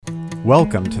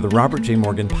Welcome to the Robert J.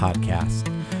 Morgan Podcast,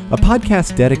 a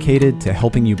podcast dedicated to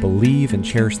helping you believe and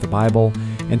cherish the Bible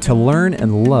and to learn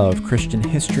and love Christian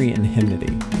history and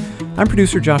hymnody. I'm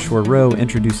producer Joshua Rowe,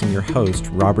 introducing your host,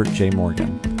 Robert J.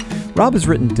 Morgan. Rob has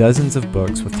written dozens of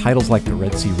books with titles like The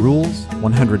Red Sea Rules,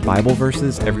 100 Bible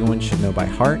Verses Everyone Should Know by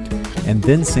Heart, and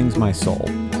Then Sings My Soul.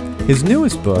 His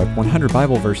newest book, 100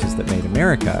 Bible Verses That Made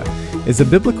America, is a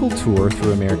biblical tour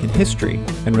through American history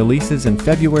and releases in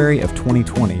February of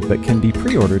 2020, but can be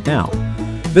pre-ordered now.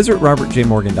 Visit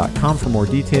robertjmorgan.com for more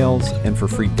details and for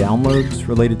free downloads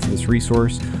related to this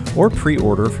resource, or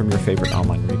pre-order from your favorite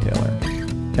online retailer.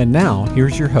 And now,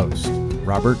 here's your host,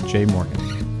 Robert J. Morgan.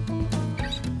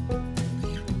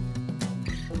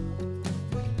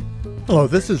 Hello,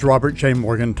 this is Robert J.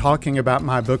 Morgan talking about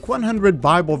my book, 100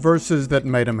 Bible Verses That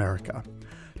Made America.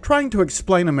 Trying to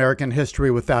explain American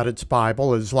history without its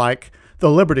Bible is like the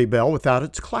Liberty Bell without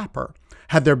its clapper.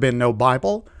 Had there been no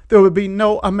Bible, there would be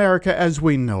no America as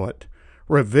we know it.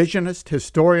 Revisionist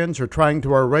historians are trying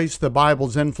to erase the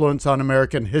Bible's influence on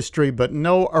American history, but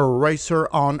no eraser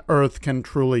on earth can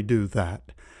truly do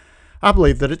that. I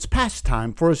believe that it's past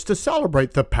time for us to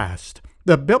celebrate the past,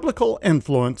 the biblical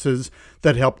influences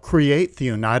that helped create the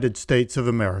United States of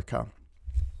America.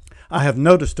 I have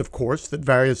noticed, of course, that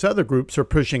various other groups are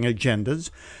pushing agendas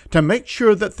to make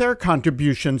sure that their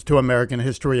contributions to American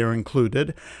history are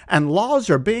included, and laws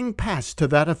are being passed to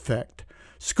that effect.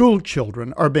 School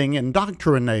children are being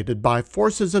indoctrinated by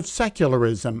forces of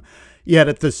secularism, yet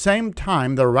at the same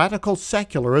time the radical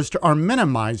secularists are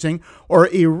minimizing or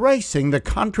erasing the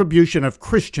contribution of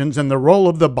Christians and the role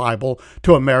of the Bible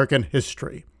to American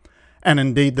history. And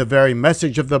indeed, the very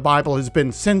message of the Bible has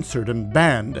been censored and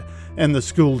banned in the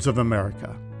schools of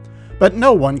America. But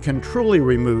no one can truly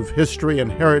remove history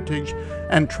and heritage,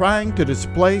 and trying to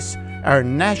displace our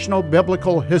national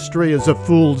biblical history is a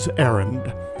fool's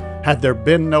errand. Had there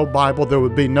been no Bible, there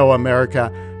would be no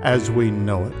America as we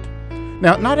know it.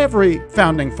 Now, not every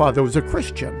founding father was a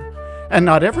Christian, and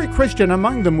not every Christian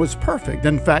among them was perfect.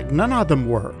 In fact, none of them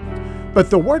were.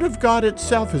 But the Word of God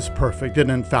itself is perfect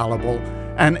and infallible,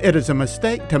 and it is a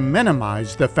mistake to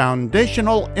minimize the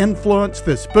foundational influence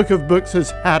this book of books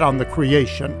has had on the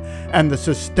creation and the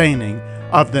sustaining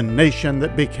of the nation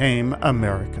that became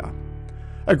America.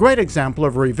 A great example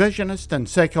of revisionist and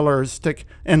secularistic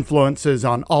influences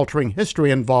on altering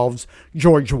history involves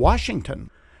George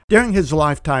Washington. During his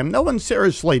lifetime, no one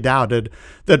seriously doubted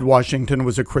that Washington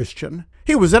was a Christian.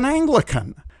 He was an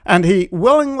Anglican, and he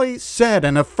willingly said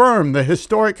and affirmed the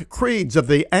historic creeds of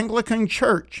the Anglican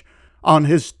Church. On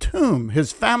his tomb,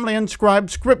 his family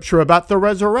inscribed scripture about the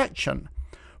resurrection.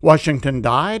 Washington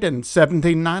died in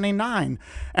 1799,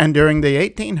 and during the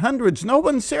 1800s, no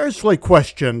one seriously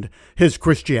questioned his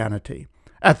Christianity.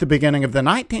 At the beginning of the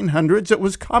 1900s, it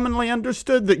was commonly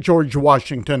understood that George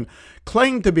Washington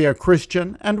claimed to be a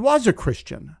Christian and was a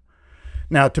Christian.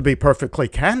 Now, to be perfectly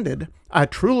candid, I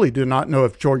truly do not know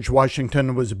if George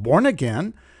Washington was born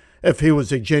again, if he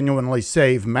was a genuinely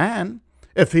saved man,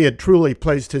 if he had truly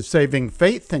placed his saving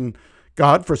faith in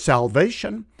God for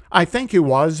salvation. I think he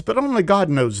was, but only God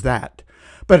knows that.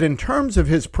 But in terms of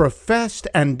his professed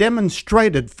and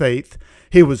demonstrated faith,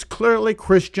 he was clearly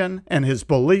Christian in his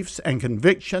beliefs and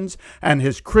convictions, and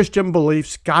his Christian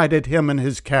beliefs guided him in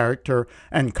his character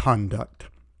and conduct.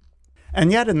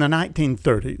 And yet in the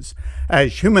 1930s,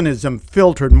 as humanism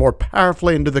filtered more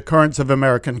powerfully into the currents of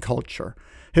American culture,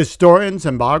 historians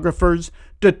and biographers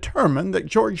determined that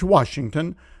George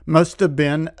Washington must have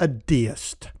been a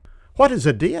deist. What is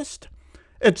a deist?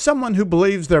 It's someone who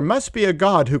believes there must be a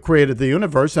God who created the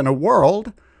universe and a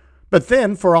world, but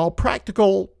then, for all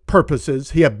practical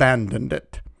purposes, he abandoned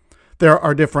it. There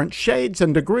are different shades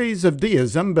and degrees of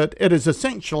deism, but it is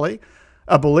essentially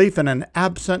a belief in an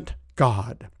absent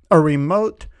God, a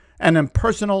remote and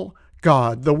impersonal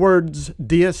God. The words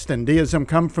deist and deism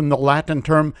come from the Latin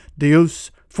term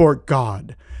deus, for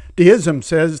God. Deism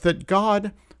says that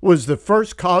God was the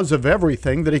first cause of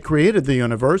everything, that he created the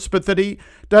universe, but that he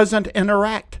doesn't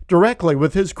interact directly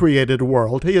with his created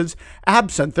world. He is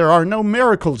absent. There are no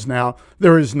miracles now.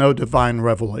 There is no divine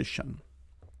revelation.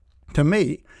 To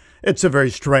me, it's a very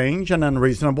strange and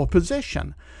unreasonable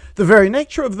position. The very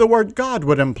nature of the word God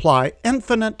would imply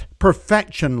infinite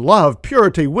perfection, love,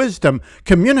 purity, wisdom,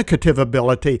 communicative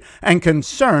ability, and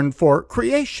concern for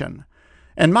creation.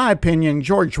 In my opinion,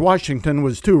 George Washington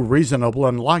was too reasonable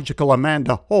and logical a man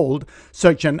to hold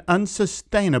such an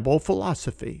unsustainable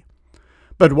philosophy.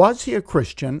 But was he a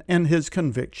Christian in his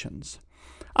convictions?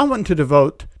 I want to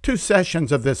devote 2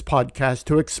 sessions of this podcast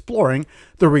to exploring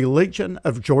the religion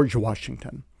of George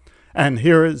Washington. And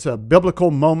here is a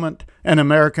biblical moment in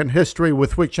American history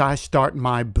with which I start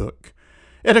my book.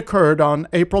 It occurred on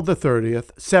April the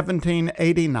 30th,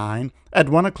 1789, at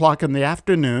 1 o'clock in the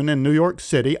afternoon in New York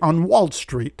City on Wall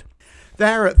Street.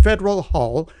 There at Federal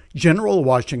Hall, General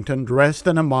Washington, dressed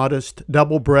in a modest,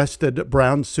 double-breasted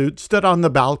brown suit, stood on the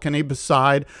balcony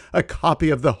beside a copy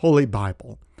of the Holy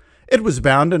Bible. It was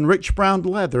bound in rich brown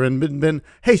leather and had been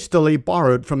hastily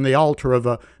borrowed from the altar of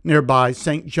a nearby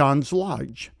St. John's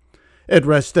Lodge. It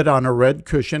rested on a red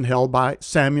cushion held by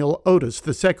Samuel Otis,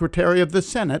 the Secretary of the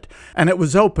Senate, and it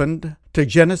was opened to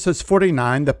Genesis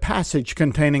 49, the passage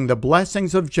containing the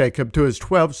blessings of Jacob to his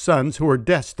 12 sons who were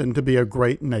destined to be a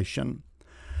great nation.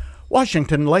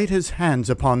 Washington laid his hands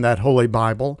upon that Holy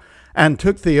Bible and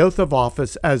took the oath of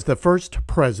office as the first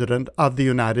President of the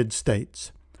United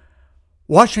States.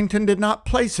 Washington did not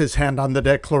place his hand on the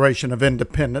Declaration of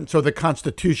Independence or the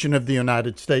Constitution of the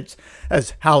United States,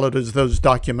 as hallowed as those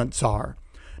documents are.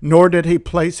 Nor did he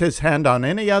place his hand on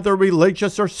any other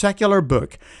religious or secular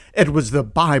book. It was the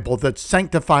Bible that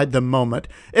sanctified the moment.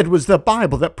 It was the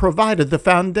Bible that provided the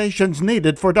foundations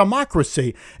needed for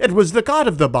democracy. It was the God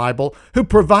of the Bible who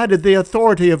provided the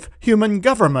authority of human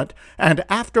government. And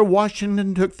after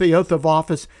Washington took the oath of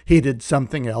office, he did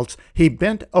something else. He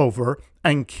bent over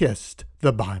and kissed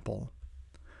the Bible.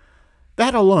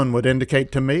 That alone would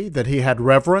indicate to me that he had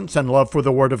reverence and love for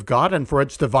the Word of God and for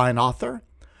its divine author.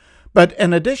 But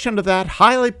in addition to that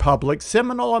highly public,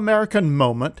 seminal American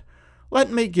moment,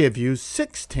 let me give you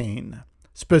 16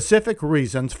 specific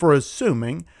reasons for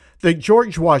assuming that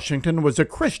George Washington was a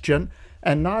Christian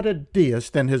and not a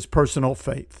deist in his personal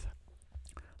faith.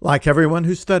 Like everyone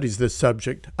who studies this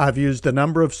subject, I've used a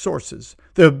number of sources.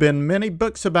 There have been many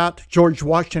books about George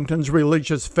Washington's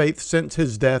religious faith since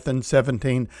his death in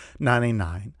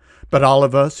 1799. But all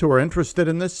of us who are interested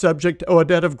in this subject owe a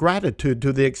debt of gratitude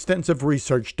to the extensive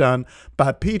research done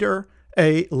by Peter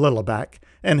A. Lillibach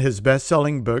in his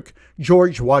best-selling book,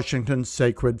 George Washington's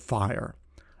Sacred Fire.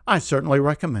 I certainly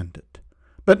recommend it.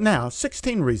 But now,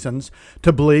 16 reasons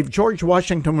to believe George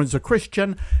Washington was a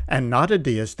Christian and not a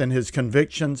deist in his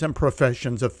convictions and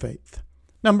professions of faith.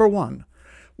 Number 1,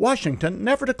 Washington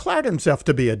never declared himself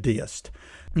to be a deist.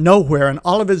 Nowhere in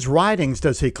all of his writings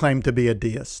does he claim to be a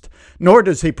deist, nor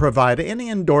does he provide any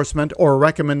endorsement or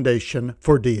recommendation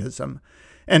for deism.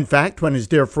 In fact, when his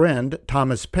dear friend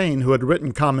Thomas Paine, who had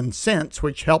written Common Sense,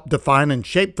 which helped define and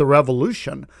shape the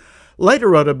Revolution, later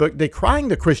wrote a book decrying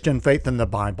the Christian faith in the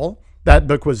Bible, that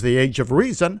book was The Age of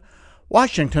Reason,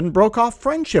 Washington broke off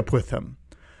friendship with him.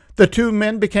 The two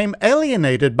men became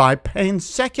alienated by Paine's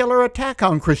secular attack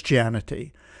on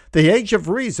Christianity. The Age of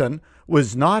Reason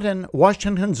was not in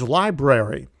Washington's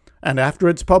library, and after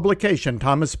its publication,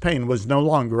 Thomas Paine was no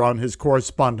longer on his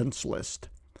correspondence list.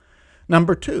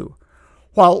 Number 2,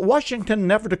 while Washington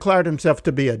never declared himself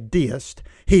to be a deist,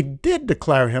 he did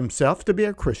declare himself to be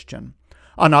a Christian.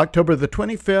 On October the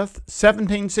 25th,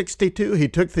 1762, he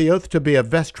took the oath to be a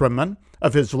vestryman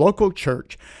of his local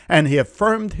church, and he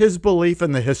affirmed his belief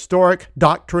in the historic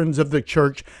doctrines of the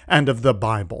church and of the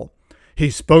Bible. He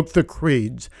spoke the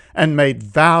creeds and made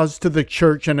vows to the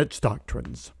church and its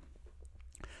doctrines.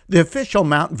 The official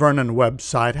Mount Vernon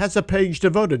website has a page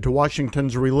devoted to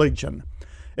Washington's religion.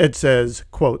 It says,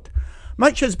 quote,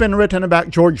 "Much has been written about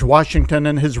George Washington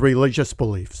and his religious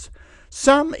beliefs.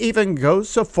 Some even go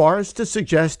so far as to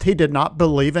suggest he did not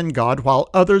believe in God, while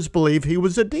others believe he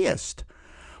was a deist.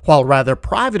 While rather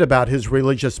private about his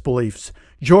religious beliefs,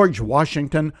 George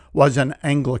Washington was an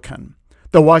Anglican.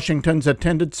 The Washingtons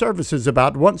attended services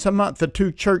about once a month at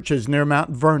two churches near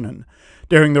Mount Vernon.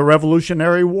 During the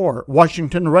Revolutionary War,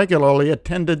 Washington regularly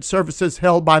attended services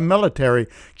held by military,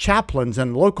 chaplains,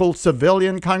 and local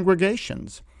civilian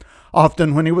congregations.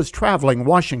 Often when he was traveling,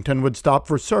 Washington would stop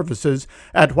for services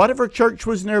at whatever church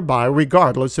was nearby,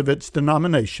 regardless of its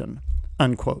denomination."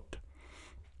 Unquote.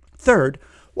 Third,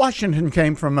 Washington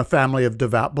came from a family of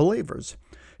devout believers.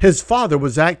 His father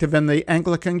was active in the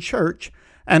Anglican Church,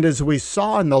 and as we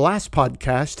saw in the last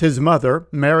podcast, his mother,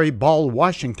 Mary Ball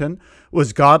Washington,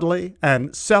 was godly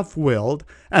and self-willed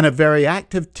and a very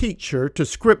active teacher to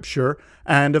Scripture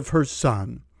and of her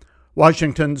son.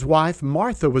 Washington's wife,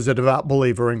 Martha, was a devout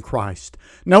believer in Christ.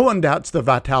 No one doubts the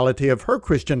vitality of her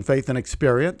Christian faith and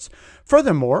experience.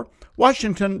 Furthermore,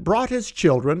 Washington brought his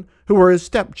children, who were his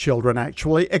stepchildren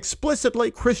actually,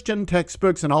 explicitly Christian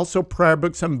textbooks and also prayer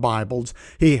books and Bibles.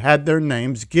 He had their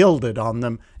names gilded on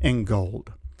them in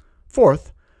gold.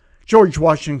 Fourth, George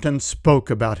Washington spoke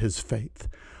about his faith.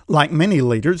 Like many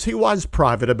leaders, he was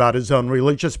private about his own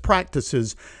religious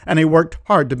practices, and he worked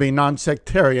hard to be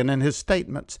non-sectarian in his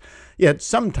statements. Yet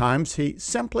sometimes he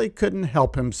simply couldn't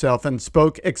help himself and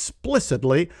spoke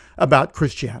explicitly about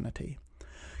Christianity.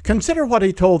 Consider what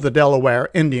he told the Delaware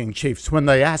Indian chiefs when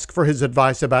they asked for his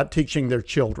advice about teaching their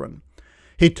children.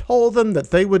 He told them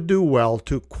that they would do well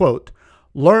to, quote,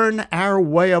 learn our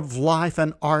way of life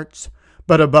and arts,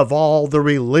 but above all the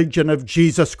religion of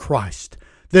Jesus Christ.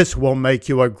 This will make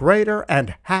you a greater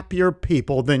and happier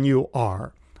people than you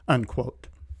are, unquote.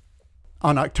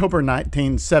 On October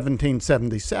 19,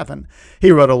 1777,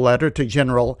 he wrote a letter to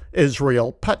General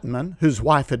Israel Putnam, whose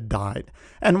wife had died,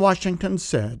 and Washington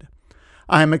said,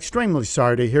 I am extremely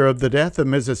sorry to hear of the death of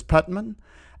Mrs. Putnam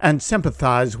and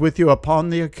sympathize with you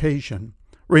upon the occasion.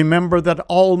 Remember that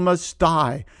all must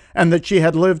die, and that she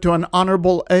had lived to an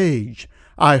honorable age.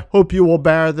 I hope you will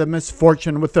bear the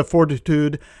misfortune with the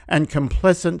fortitude and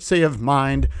complacency of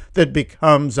mind that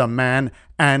becomes a man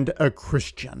and a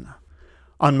Christian.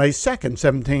 On May 2,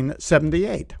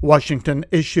 1778, Washington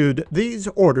issued these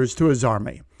orders to his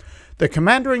army. The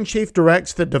Commander-in-Chief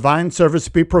directs that divine service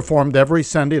be performed every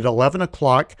Sunday at 11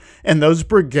 o'clock in those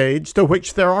brigades to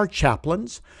which there are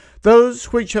chaplains. Those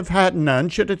which have had none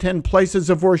should attend places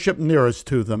of worship nearest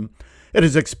to them. It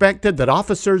is expected that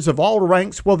officers of all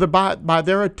ranks will by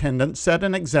their attendance set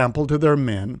an example to their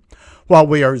men, while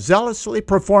we are zealously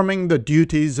performing the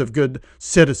duties of good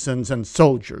citizens and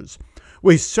soldiers.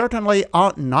 We certainly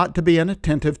ought not to be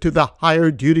inattentive to the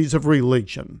higher duties of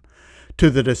religion. To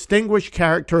the distinguished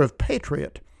character of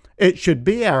patriot, it should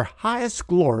be our highest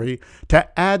glory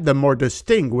to add the more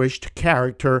distinguished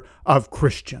character of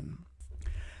Christian.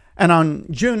 And on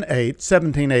June 8,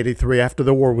 1783, after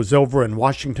the war was over and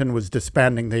Washington was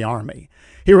disbanding the army,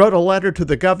 he wrote a letter to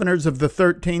the governors of the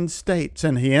 13 states,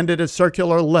 and he ended his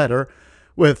circular letter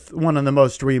with one of the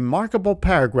most remarkable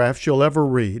paragraphs you'll ever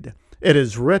read. It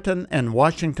is written in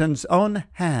Washington's own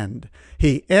hand.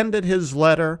 He ended his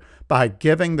letter by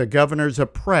giving the governors a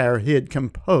prayer he had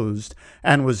composed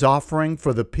and was offering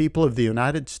for the people of the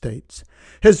United States.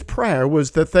 His prayer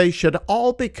was that they should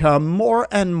all become more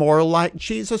and more like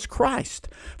Jesus Christ,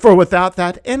 for without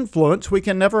that influence we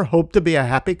can never hope to be a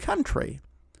happy country.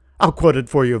 I'll quote it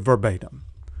for you verbatim.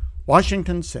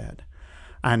 Washington said,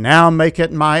 I now make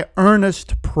it my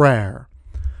earnest prayer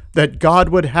that God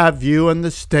would have you and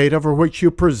the state over which you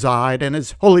preside in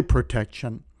his holy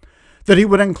protection, that he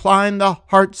would incline the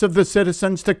hearts of the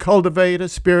citizens to cultivate a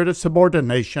spirit of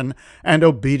subordination and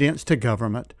obedience to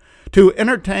government, to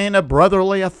entertain a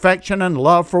brotherly affection and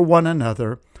love for one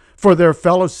another, for their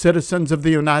fellow citizens of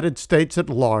the United States at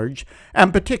large,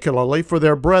 and particularly for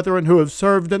their brethren who have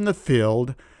served in the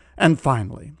field, and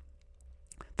finally,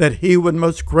 that he would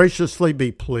most graciously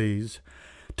be pleased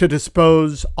to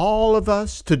dispose all of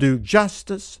us to do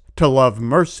justice, to love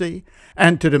mercy,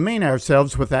 and to demean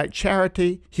ourselves with that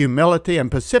charity, humility, and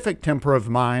pacific temper of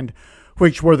mind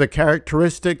which were the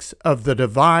characteristics of the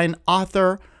divine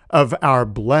author of our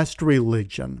blessed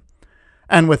religion,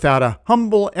 and without a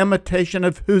humble imitation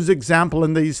of whose example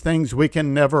in these things we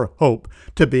can never hope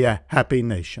to be a happy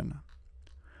nation.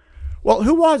 Well,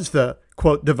 who was the,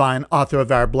 quote, divine author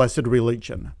of our blessed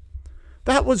religion?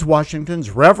 That was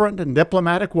Washington's reverent and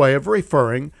diplomatic way of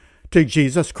referring to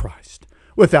Jesus Christ,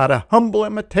 without a humble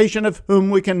imitation of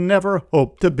whom we can never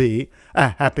hope to be a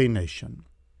happy nation.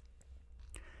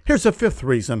 Here's a fifth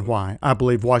reason why I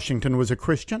believe Washington was a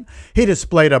Christian. He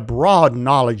displayed a broad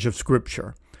knowledge of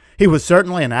Scripture. He was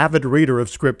certainly an avid reader of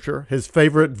Scripture. His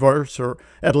favorite verse, or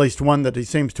at least one that he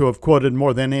seems to have quoted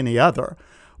more than any other,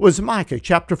 was Micah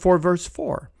chapter 4, verse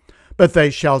 4. But they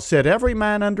shall sit every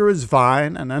man under his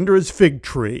vine and under his fig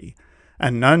tree,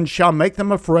 and none shall make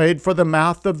them afraid, for the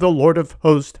mouth of the Lord of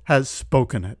hosts has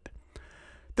spoken it.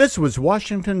 This was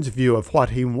Washington's view of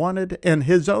what he wanted in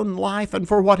his own life and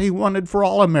for what he wanted for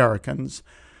all Americans,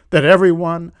 that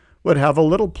everyone would have a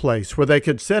little place where they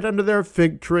could sit under their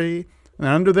fig tree and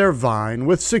under their vine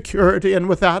with security and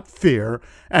without fear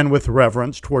and with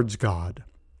reverence towards God.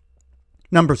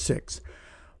 Number 6.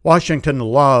 Washington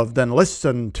loved and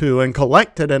listened to and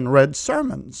collected and read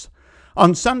sermons.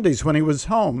 On Sundays when he was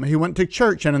home, he went to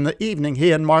church, and in the evening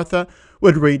he and Martha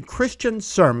would read Christian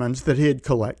sermons that he had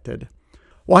collected.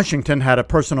 Washington had a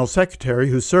personal secretary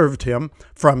who served him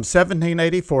from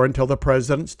 1784 until the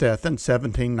president's death in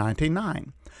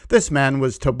 1799. This man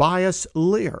was Tobias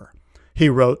Lear. He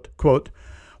wrote, quote,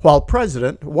 while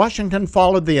president, Washington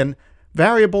followed the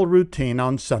invariable routine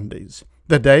on Sundays.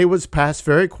 The day was passed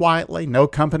very quietly, no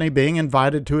company being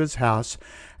invited to his house,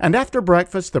 and after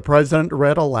breakfast the president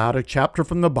read aloud a chapter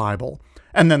from the Bible,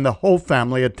 and then the whole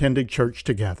family attended church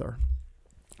together.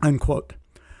 Unquote.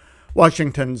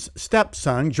 Washington's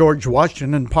stepson, George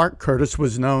Washington Parke Curtis,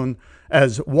 was known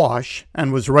as Wash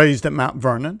and was raised at Mount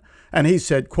Vernon, and he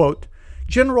said, quote,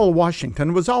 General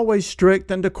Washington was always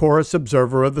strict and decorous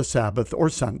observer of the Sabbath or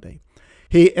Sunday.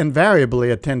 He invariably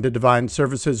attended divine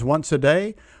services once a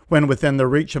day when within the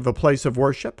reach of a place of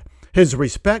worship. His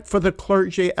respect for the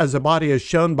clergy as a body is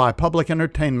shown by public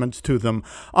entertainments to them.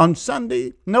 On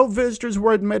Sunday, no visitors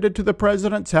were admitted to the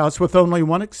President's house with only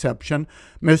one exception,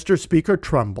 Mr. Speaker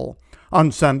Trumbull. On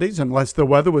Sundays, unless the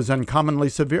weather was uncommonly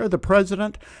severe, the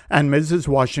President and Mrs.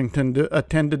 Washington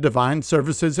attended divine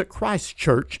services at Christ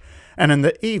Church, and in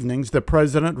the evenings the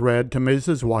President read to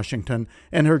Mrs. Washington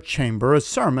in her chamber a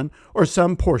sermon or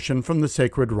some portion from the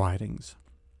sacred writings.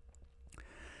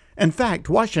 In fact,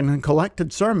 Washington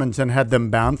collected sermons and had them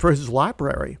bound for his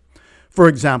library. For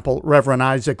example, Reverend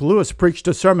Isaac Lewis preached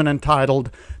a sermon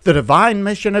entitled The Divine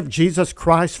Mission of Jesus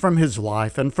Christ from His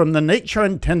Life and from the Nature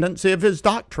and Tendency of His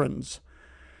Doctrines.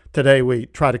 Today we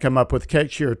try to come up with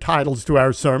catchier titles to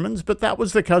our sermons, but that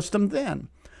was the custom then.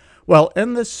 Well,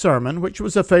 in this sermon, which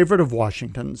was a favorite of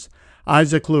Washington's,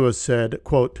 Isaac Lewis said,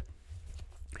 quote,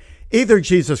 Either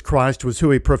Jesus Christ was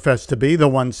who he professed to be, the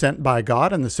one sent by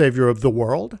God and the Savior of the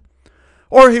world,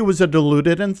 or he was a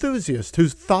deluded enthusiast who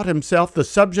thought himself the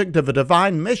subject of a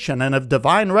divine mission and of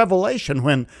divine revelation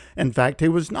when, in fact, he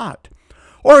was not.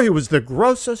 Or he was the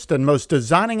grossest and most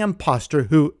designing impostor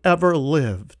who ever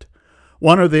lived.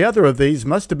 One or the other of these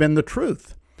must have been the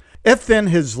truth. If then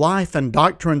his life and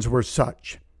doctrines were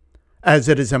such, as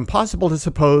it is impossible to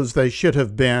suppose they should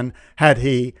have been had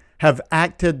he have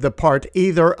acted the part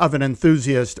either of an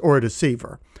enthusiast or a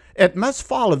deceiver, it must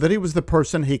follow that he was the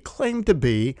person he claimed to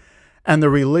be, and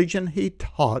the religion he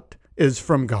taught is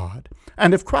from God.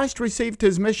 And if Christ received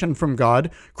his mission from God,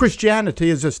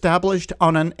 Christianity is established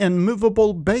on an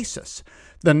immovable basis.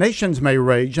 The nations may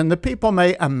rage, and the people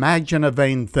may imagine a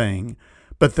vain thing,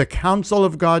 but the counsel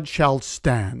of God shall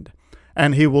stand,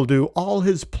 and he will do all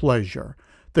his pleasure.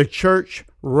 The church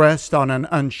rests on an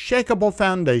unshakable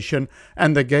foundation,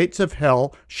 and the gates of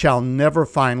hell shall never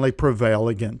finally prevail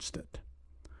against it.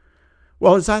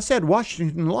 Well, as I said,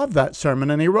 Washington loved that sermon,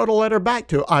 and he wrote a letter back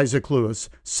to Isaac Lewis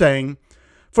saying,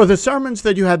 For the sermons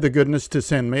that you had the goodness to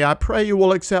send me, I pray you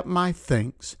will accept my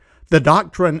thanks. The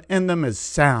doctrine in them is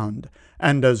sound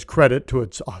and does credit to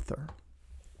its author.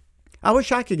 I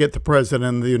wish I could get the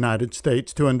President of the United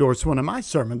States to endorse one of my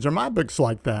sermons or my books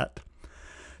like that.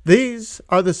 These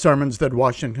are the sermons that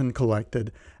Washington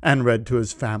collected and read to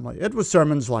his family. It was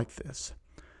sermons like this.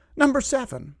 Number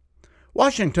 7.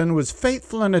 Washington was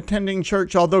faithful in attending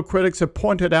church, although critics have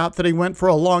pointed out that he went for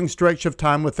a long stretch of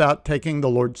time without taking the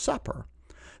Lord's Supper.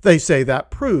 They say that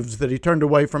proves that he turned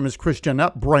away from his Christian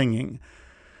upbringing.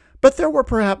 But there were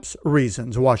perhaps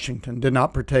reasons Washington did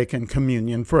not partake in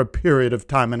communion for a period of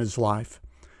time in his life.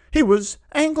 He was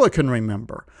Anglican,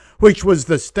 remember, which was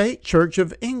the state church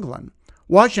of England.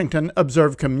 Washington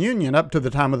observed communion up to the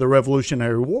time of the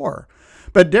Revolutionary War.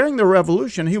 But during the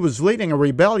Revolution, he was leading a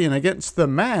rebellion against the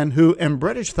man who, in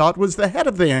British thought, was the head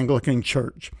of the Anglican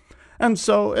Church. And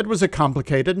so it was a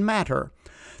complicated matter.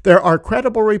 There are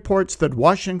credible reports that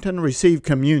Washington received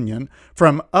communion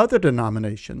from other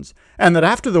denominations, and that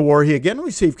after the war he again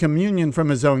received communion from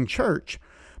his own church.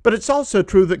 But it's also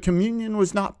true that communion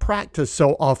was not practiced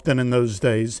so often in those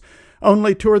days,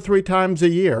 only 2 or 3 times a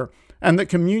year, and that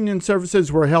communion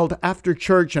services were held after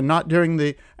church and not during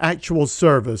the actual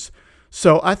service.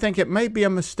 So I think it may be a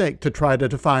mistake to try to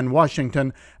define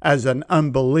Washington as an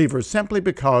unbeliever simply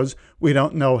because we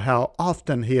don't know how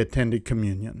often he attended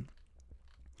communion.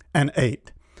 And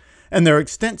 8. In their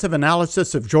extensive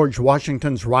analysis of George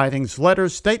Washington's writings,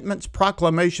 letters, statements,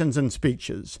 proclamations, and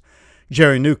speeches,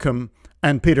 Jerry Newcomb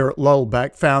and Peter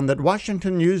Lulbeck found that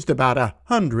Washington used about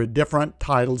 100 different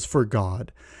titles for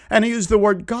God. And he used the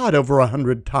word God over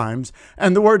 100 times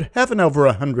and the word heaven over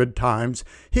 100 times.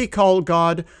 He called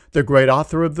God the great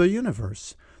author of the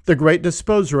universe, the great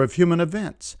disposer of human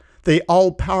events, the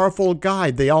all-powerful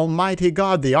guide, the almighty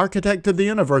God, the architect of the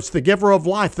universe, the giver of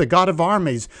life, the God of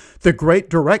armies, the great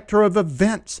director of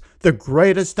events, the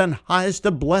greatest and highest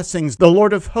of blessings, the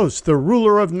Lord of hosts, the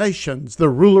ruler of nations, the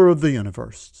ruler of the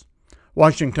universe.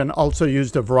 Washington also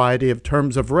used a variety of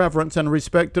terms of reverence and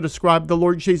respect to describe the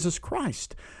Lord Jesus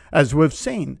Christ. As we've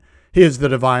seen, he is the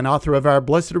divine author of our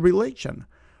blessed religion.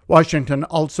 Washington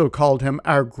also called him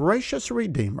our gracious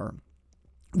Redeemer,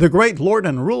 the great Lord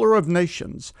and ruler of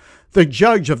nations, the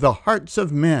judge of the hearts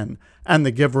of men, and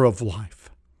the giver of life.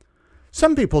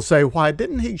 Some people say, why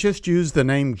didn't he just use the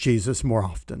name Jesus more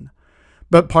often?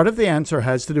 But part of the answer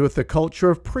has to do with the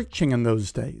culture of preaching in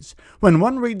those days. When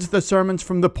one reads the sermons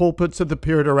from the pulpits of the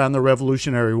period around the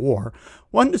Revolutionary War,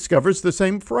 one discovers the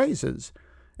same phrases.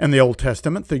 In the Old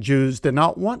Testament, the Jews did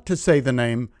not want to say the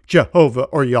name Jehovah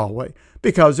or Yahweh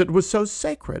because it was so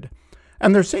sacred.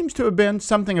 And there seems to have been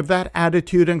something of that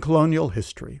attitude in colonial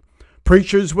history.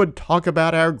 Preachers would talk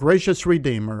about our gracious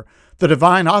Redeemer, the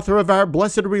divine author of our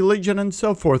blessed religion, and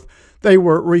so forth. They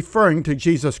were referring to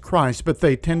Jesus Christ, but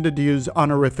they tended to use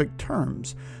honorific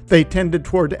terms. They tended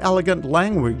toward elegant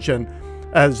language, and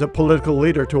as a political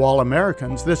leader to all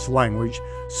Americans, this language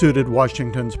suited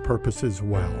Washington's purposes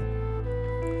well.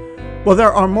 Well,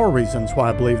 there are more reasons why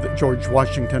I believe that George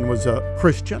Washington was a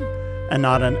Christian and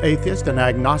not an atheist, an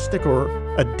agnostic, or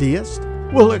a deist.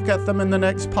 We'll look at them in the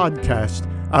next podcast.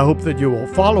 I hope that you will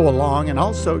follow along and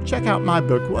also check out my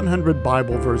book, 100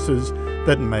 Bible Verses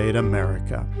That Made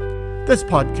America. This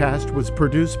podcast was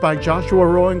produced by Joshua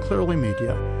Rowe and Clearly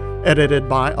Media, edited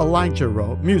by Elijah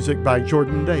Rowe, music by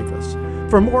Jordan Davis.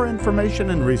 For more information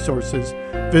and resources,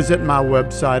 visit my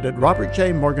website at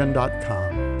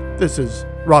robertjmorgan.com. This is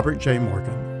Robert J.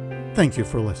 Morgan. Thank you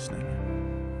for listening.